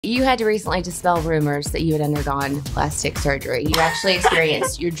You had to recently dispel rumors that you had undergone plastic surgery. You actually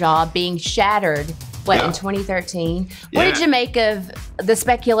experienced your jaw being shattered, in 2013? What did you make of the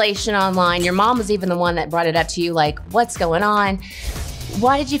speculation online? Your mom was even the one that brought it up to you, like, what's going on?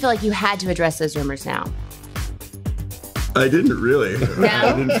 Why did you feel like you had to address those rumors now? I didn't really. No?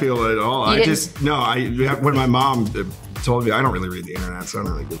 I didn't feel it at all. When my mom told me, I don't really read the internet, so I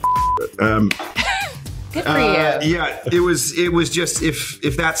don't really give a Good for you. Yeah, it was just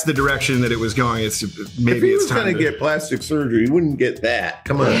if that's the direction that it was going, it's maybe it's time to get plastic surgery. You wouldn't get that.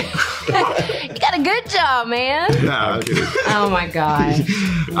 Come on. You got a good job, man. No, oh my God.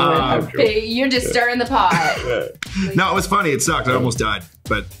 You're just stirring the pot. No, it was funny. It sucked. I almost died,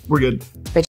 but we're good.